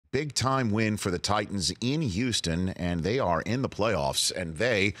big-time win for the Titans in Houston, and they are in the playoffs. And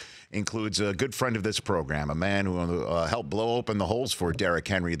they includes a good friend of this program, a man who helped blow open the holes for Derrick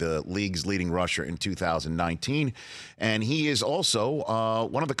Henry, the league's leading rusher in 2019. And he is also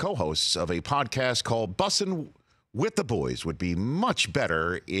one of the co-hosts of a podcast called Bussin' with the Boys. Would be much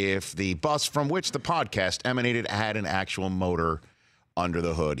better if the bus from which the podcast emanated had an actual motor under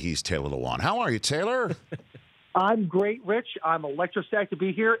the hood. He's Taylor Lewan. How are you, Taylor? I'm great, Rich. I'm electrostatic to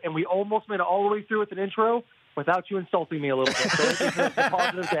be here, and we almost made it all the way through with an intro without you insulting me a little bit. So it's a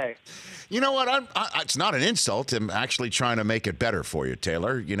positive day. You know what? It's not an insult. I'm actually trying to make it better for you,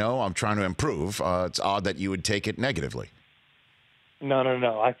 Taylor. You know, I'm trying to improve. It's odd that you would take it negatively. No.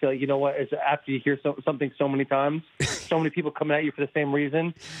 I feel like, you know what? It's after you hear something so many times, so many people coming at you for the same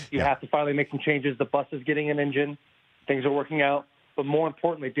reason, you have to finally make some changes. The bus is getting an engine. Things are working out. But more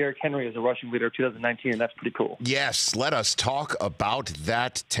importantly, Derrick Henry is a rushing leader of 2019, and that's pretty cool. Yes, let us talk about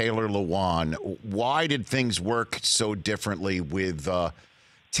that, Taylor Lewan. Why did things work so differently with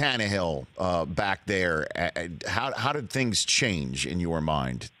Tannehill back there? How did things change in your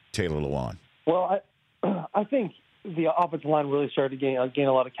mind, Taylor Lewan? Well, I think the offensive line really started to gain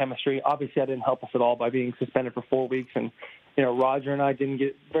a lot of chemistry. Obviously, that didn't help us at all by being suspended for 4 weeks. And, you know, Roger and I didn't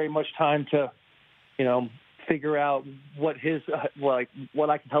get very much time to, you know, figure out what his what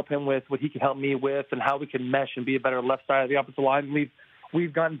I can help him with, what he can help me with, and how we can mesh and be a better left side of the offensive line.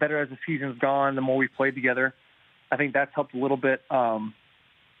 We've gotten better as the season's gone, the more we've played together. I think that's helped a little bit.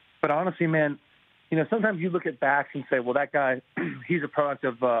 But honestly, man, you know, sometimes you look at backs and say, well, that guy, he's a product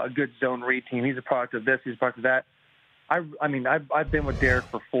of a good zone read team. He's a product of this. He's a product of that. I mean, I've been with Derrick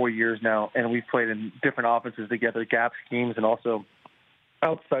for 4 years now, and we've played in different offenses together, gap schemes and also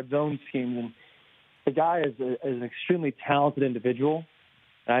outside zone schemes. And the guy is an extremely talented individual,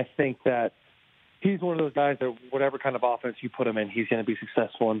 and I think that he's one of those guys that whatever kind of offense you put him in, he's going to be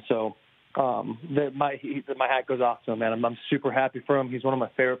successful. And so my hat goes off to him, man. I'm super happy for him. He's one of my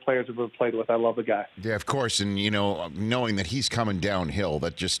favorite players I've ever played with. I love the guy. Yeah, of course. And, you know, knowing that he's coming downhill,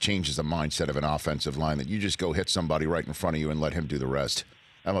 that just changes the mindset of an offensive line, that you just go hit somebody right in front of you and let him do the rest.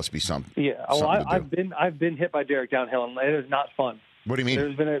 That must be something. Yeah, well, I've been hit by Derrick downhill, and it is not fun. What do you mean?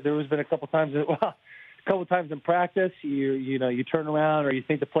 There's been a couple times in practice, you turn around or you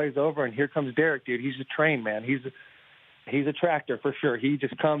think the play's over, and here comes Derrick, dude. He's a train, man. He's a tractor for sure. He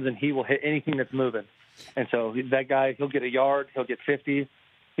just comes and he will hit anything that's moving. And so that guy, he'll get a yard, he'll get 50.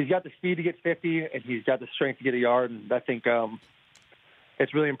 He's got the speed to get 50, and he's got the strength to get a yard. And I think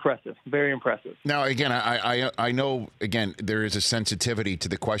it's really impressive, very impressive. Now, again, I know, again, there is a sensitivity to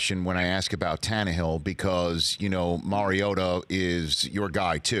the question when I ask about Tannehill because, you know, Mariota is your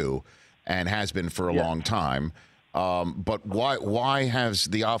guy too and has been for a long time. But why has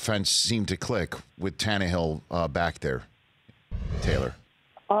the offense seemed to click with Tannehill back there, Taylor?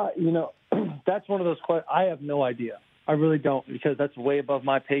 You know, that's one of those questions. I have no idea. I really don't, because that's way above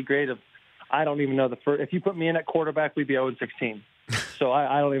my pay grade. I don't even know the first. If you put me in at quarterback, we'd be 0-16. So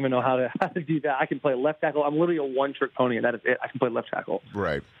I don't even know how to do that. I can play left tackle. I'm literally a one-trick pony, and that is it. I can play left tackle.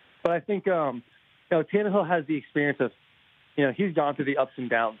 Right. But I think Tannehill has the experience of, you know, he's gone through the ups and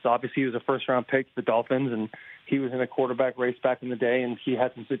downs. So obviously, he was a first-round pick to the Dolphins, and he was in a quarterback race back in the day, and he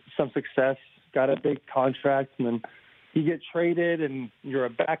had some success, got a big contract, and then you get traded, and you're a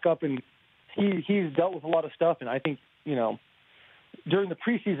backup, and he's dealt with a lot of stuff. And I think, you know, during the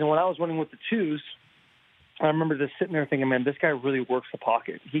preseason when I was running with the twos, I remember just sitting there thinking, man, this guy really works the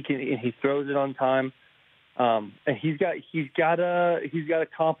pocket. He throws it on time, and he's got a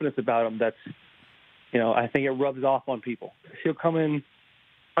confidence about him that's, you know, I think it rubs off on people. He'll come in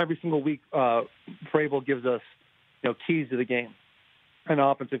every single week. Vrabel gives us, you know, keys to the game, and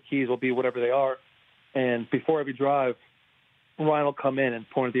offensive keys will be whatever they are. And before every drive, Ryan will come in and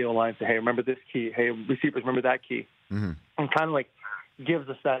point at the O-line and say, hey, remember this key. Hey, receivers, remember that key. Mm-hmm. And kind of like gives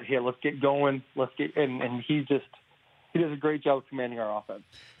us that, here, let's get going. And he does a great job of commanding our offense.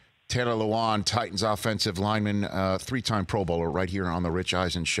 Taylor Lewan, Titans offensive lineman, three-time Pro Bowler right here on the Rich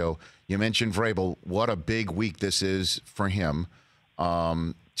Eisen Show. You mentioned Vrabel. What a big week this is for him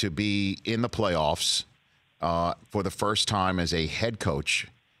to be in the playoffs for the first time as a head coach,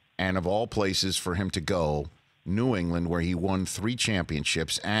 and of all places for him to go, New England, where he won 3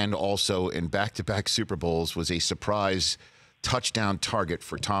 championships and also in back-to-back Super Bowls was a surprise touchdown target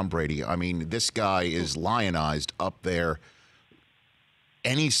for Tom Brady. I mean, this guy is lionized up there.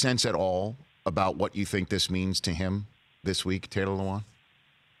 Any sense at all about what you think this means to him this week, Taylor Lewan?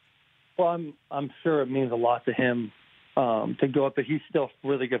 Well, I'm sure it means a lot to him to go up there. He's still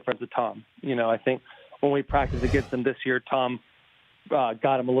really good friends with Tom. You know, I think when we practiced against him this year, Tom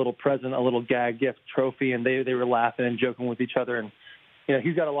got him a little present, a little gag gift trophy, and they were laughing and joking with each other. And,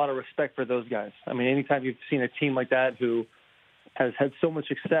 he's got a lot of respect for those guys. I mean, anytime you've seen a team like that who has had so much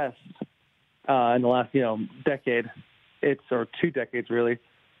success in the last, decade, or 2 decades really,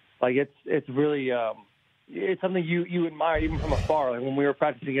 like it's really it's something you admire even from afar. Like when we were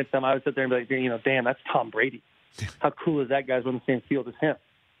practicing against them, I would sit there and be like, damn, that's Tom Brady. How cool is that guy's on the same field as him?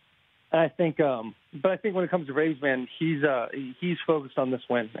 And I think, but I think when it comes to Braves, man, he's focused on this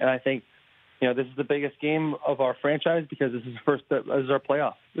win, and I think, this is the biggest game of our franchise because this is our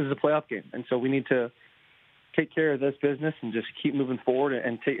playoff. This is a playoff game, and so we need to take care of this business and just keep moving forward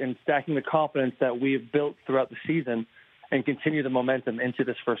and stacking the confidence that we have built throughout the season and continue the momentum into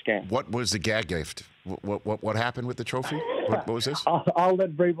this first game. What was the gag gift? What happened with the trophy? What was this? I'll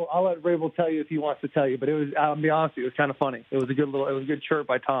let Vrabel tell you if he wants to tell you, but it was. I'll be honest with you, it was kind of funny. It was a good chirp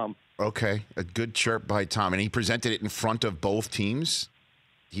by Tom. Okay, a good chirp by Tom, and he presented it in front of both teams.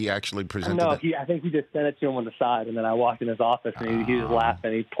 He actually presented it. I think he just sent it to him on the side, and then I walked in his office, and he was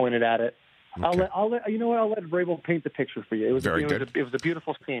laughing. He pointed at it. Okay. I'll let Vrabel paint the picture for you. It was a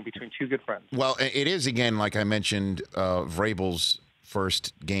beautiful scene between two good friends. Well, it is, again, like I mentioned, Vrabel's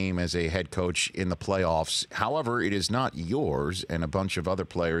first game as a head coach in the playoffs. However, it is not yours and a bunch of other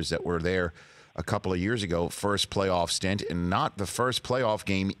players that were there a couple of years ago, first playoff stint, and not the first playoff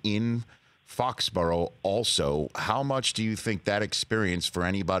game in Foxborough also. How much do you think that experience for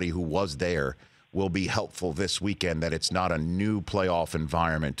anybody who was there will be helpful this weekend, that it's not a new playoff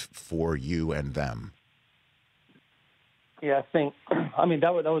environment for you and them? Yeah, I think,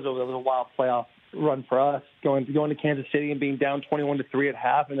 that was a wild playoff run for us, going to Kansas City and being down 21-3 at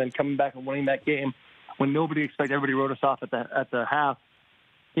half, and then coming back and winning that game when nobody expected. Everybody wrote us off at the half.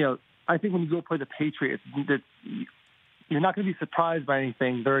 I think when you go play the Patriots, you're not going to be surprised by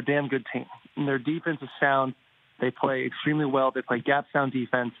anything. They're a damn good team. And their defense is sound. They play extremely well. They play gap-sound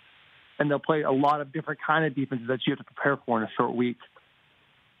defense. And they'll play a lot of different kind of defenses that you have to prepare for in a short week.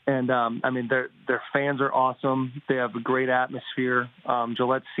 And, their fans are awesome. They have a great atmosphere.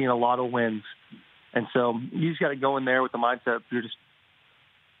 Gillette's seen a lot of wins. And so you just got to go in there with the mindset you're just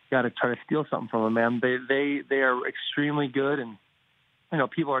got to try to steal something from them, man. They are extremely good. And,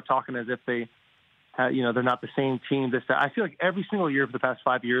 people are talking as if they're not the same team. I feel like every single year for the past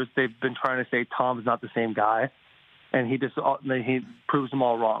 5 years, they've been trying to say Tom's not the same guy. And he proves them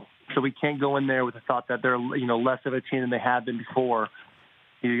all wrong. So we can't go in there with the thought that they're, less of a team than they have been before.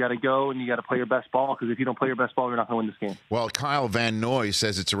 You got to go and you got to play your best ball, because if you don't play your best ball, you're not going to win this game. Well, Kyle Van Noy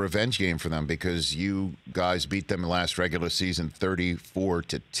says it's a revenge game for them because you guys beat them last regular season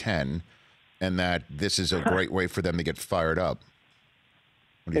 34-10, and that this is a great way for them to get fired up.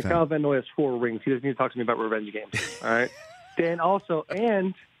 What do you think? Kyle Van Noy has 4 rings. He doesn't need to talk to me about revenge games. All right.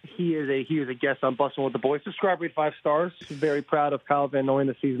 And he is a guest on Bustin' with the Boys. Subscribe, rate 5 stars. Very proud of Kyle Van Noy in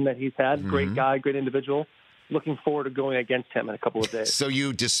the season that he's had. Great guy, great individual. Looking forward to going against him in a couple of days. So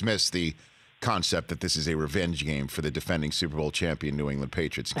you dismiss the concept that this is a revenge game for the defending Super Bowl champion New England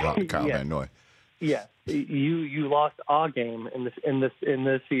Patriots, Kyle Van Noy. Yeah, you lost our game in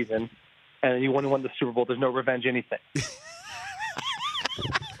this season, and you won the Super Bowl. There's no revenge anything.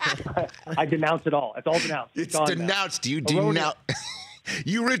 I denounce it all. It's all denounced. It's denounced. You denounce.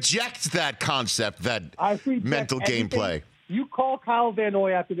 You reject that concept, that mental gameplay. You call Kyle Van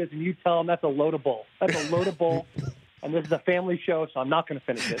Noy after this, and you tell him that's a load of bull. That's a load of bull, and this is a family show, so I'm not going to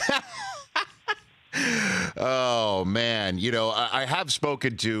finish it. Oh, man. I have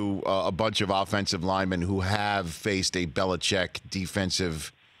spoken to a bunch of offensive linemen who have faced a Belichick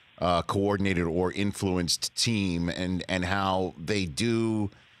defensive coordinated or influenced team, and may they do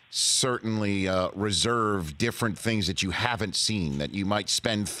certainly reserve different things that you haven't seen, that you might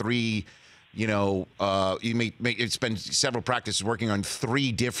spend you may spend several practices working on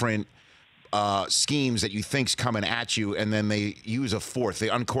 3 different schemes that you think's coming at you, and then they use a 4th. They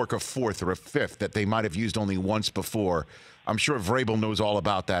uncork a 4th or a 5th that they might have used only once before. I'm sure Vrabel knows all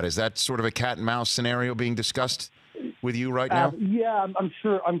about that. Is that sort of a cat and mouse scenario being discussed with you right now? Yeah, I'm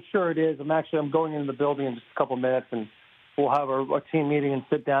sure it is. I'm going into the building in just a couple of minutes, and we'll have a team meeting and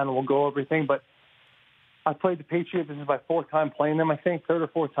sit down and we'll go over everything. But I played the Patriots. This is my 4th time playing them, I think, 3rd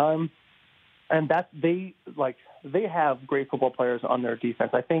or 4th time. And they have great football players on their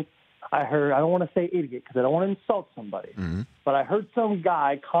defense. I think I don't want to say idiot because I don't want to insult somebody, but I heard some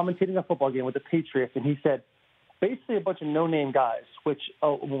guy commentating a football game with the Patriots, and he said basically a bunch of no-name guys, which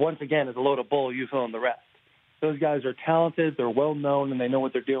once again is a load of bull. You fill in the rest. Those guys are talented, they're well-known, and they know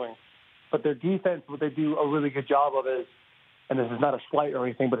what they're doing. But their defense, what they do a really good job of is, and this is not a slight or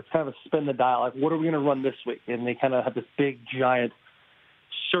anything, but it's kind of a spin the dial. Like, what are we going to run this week? And they kind of have this big, giant,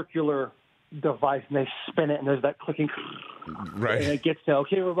 circular device, and they spin it, and there's that clicking. Right. And it gets to,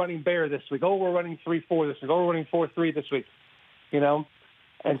 okay, we're running bear this week. Oh, we're running 3-4 this week. Oh, we're running 4-3 this week.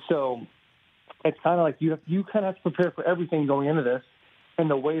 And so it's kind of like you kind of have to prepare for everything going into this and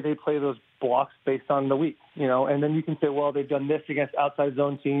the way they play those blocks based on the week, and then you can say, well, they've done this against outside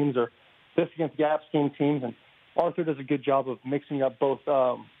zone teams or this against gap scheme teams. And Arthur does a good job of mixing up both.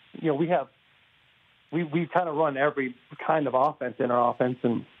 We kind of run every kind of offense in our offense.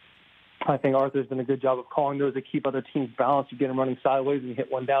 And I think Arthur's done a good job of calling those to keep other teams balanced. You get them running sideways and you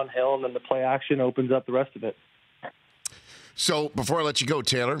hit one downhill, and then the play action opens up the rest of it. So before I let you go,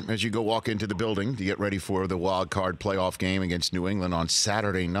 Taylor, as you go walk into the building to get ready for the wild card playoff game against New England on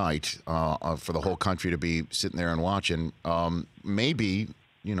Saturday night for the whole country to be sitting there and watching, maybe,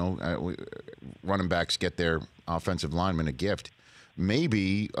 running backs get their offensive lineman a gift.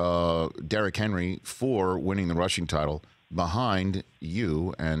 Maybe Derrick Henry for winning the rushing title behind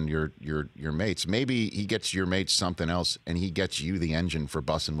you and your mates. Maybe he gets your mates something else, and he gets you the engine for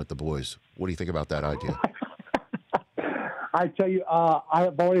bussing with the boys. What do you think about that idea? I tell you,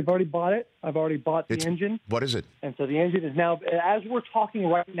 I've already bought it. I've already bought the engine. What is it? And so the engine is now, as we're talking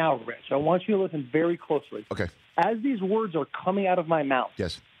right now, Rich, I want you to listen very closely. Okay. As these words are coming out of my mouth,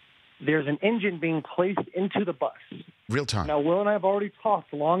 yes, there's an engine being placed into the bus. Real time. Now, Will and I have already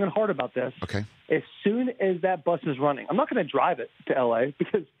talked long and hard about this. Okay. As soon as that bus is running, I'm not going to drive it to L.A.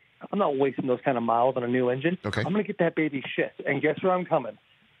 because I'm not wasting those kind of miles on a new engine. Okay. I'm going to get that baby shit. And guess where I'm coming?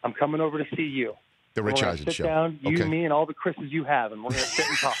 I'm coming over to see you. The Rich Eisen Show. Sit down, you, me, and all the Chris's you have, and we're going to sit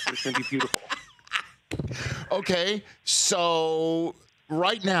and talk. It's going to be beautiful. Okay, so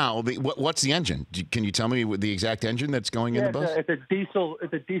right now, what's the engine? Can you tell me the exact engine that's going in the bus? It's a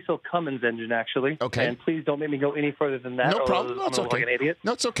diesel Cummins engine, actually. Okay. And please don't make me go any further than that. No problem. No, I'm going to look like an idiot.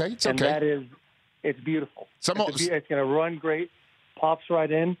 No, it's okay. It's and okay. It's beautiful. It's going to run great. Pops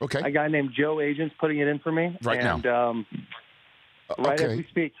right in. Okay. A guy named Joe Agent's putting it in for me. Now. Right as we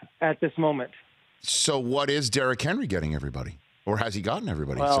speak, at this moment. So what is Derrick Henry getting everybody? Or has he gotten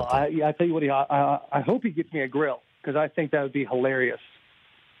everybody? Well, I tell you what, I hope he gets me a grill, because I think that would be hilarious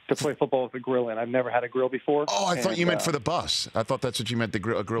to play football with a grill in. I've never had a grill before. Oh, I thought you meant for the bus. I thought that's what you meant, a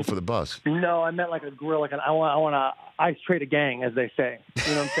grill for the bus. No, I meant like a grill, I want to ice trade a gang, as they say.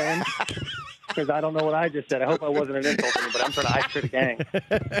 You know what I'm saying? Because I don't know what I just said. I hope I wasn't an insult to anybody. I'm trying to ice trade a gang.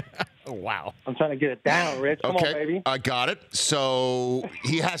 Oh, wow. I'm trying to get it down, Rich. Come on, baby. I got it. So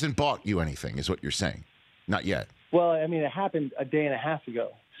he hasn't bought you anything, is what you're saying? Not yet. Well, I mean, it happened a day and a half ago.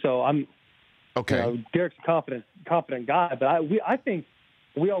 So I'm okay. Derrick's a confident guy, but I think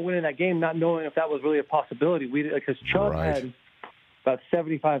we all went in that game not knowing if that was really a possibility. Because Chubb had about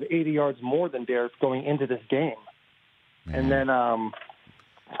 75, 80 yards more than Derrick going into this game. Man. And then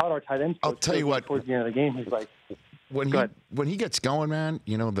our tight ends. I'll tell you what. Towards the end of the game, he's like, when he gets going, man,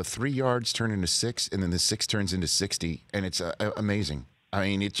 the 3 yards turn into 6, and then the 6 turns into 60, and it's amazing. I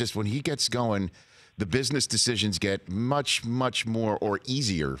mean, it's just when he gets going, the business decisions get much, much more or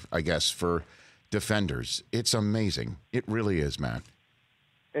easier, I guess, for defenders. It's amazing. It really is, man.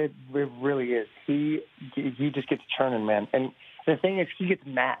 It really is. He just gets churning, man. And the thing is, he gets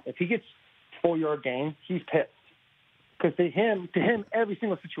mad. If he gets 4-yard gain, he's pissed. Because to him, every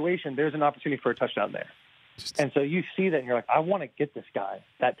single situation, there's an opportunity for a touchdown there. And so you see that, and you're like, I want to get this guy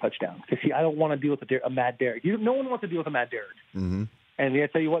that touchdown. Because, I don't want to deal with a mad Derrick. No one wants to deal with a mad Derrick. Mm-hmm. And I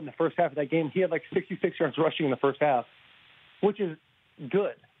tell you what, in the first half of that game, he had like 66 yards rushing in the first half, which is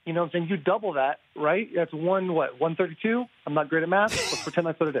good. You know what I'm saying? You double that, right? That's 132? I'm not great at math. Let's pretend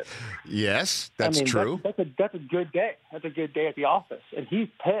that's what it is. Yes, that's true. That's a good day. That's a good day at the office. And he's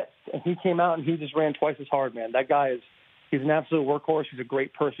pissed. And he came out and he just ran twice as hard, man. That guy he's an absolute workhorse. He's a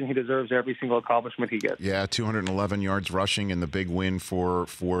great person. He deserves every single accomplishment he gets. Yeah, 211 yards rushing in the big win for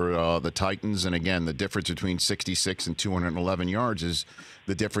the Titans. And again, the difference between 66 and 211 yards is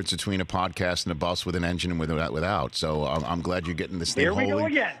the difference between a podcast and a bus with an engine and without. So I'm glad you're getting this thing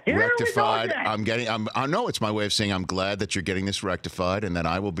rectified. I know it's my way of saying I'm glad that you're getting this rectified, and that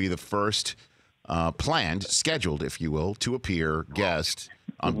I will be the first scheduled, if you will, to appear guest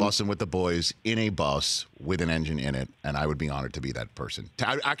on Bussing with the Boys in a bus with an engine in it, and I would be honored to be that person.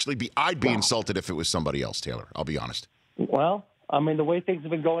 I'd be insulted if it was somebody else, Taylor. I'll be honest. Well, I mean, the way things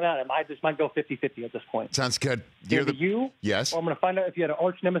have been going out, it might go 50-50 at this point. Sounds good. You? Yes. Or I'm going to find out if you had an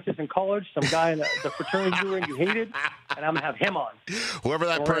arch nemesis in college, some guy in the fraternity you were in you hated, and I'm going to have him on. Whoever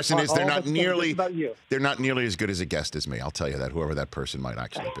that person is, they're not nearly as good as a guest as me. I'll tell you that, whoever that person might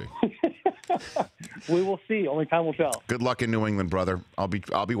actually be. We will see. Only time will tell. Good luck in New England, brother. I'll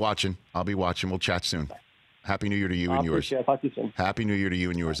be watching. We'll chat soon. Happy New Year to you and yours. Talk to you soon. Happy New Year to you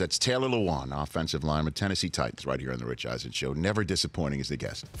and yours. That's Taylor Lewan, offensive lineman, Tennessee Titans, right here on The Rich Eisen Show. Never disappointing as the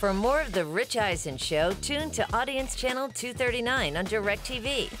guest. For more of The Rich Eisen Show, tune to Audience Channel 239 on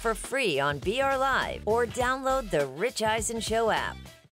DirecTV for free on BR Live, or download the Rich Eisen Show app.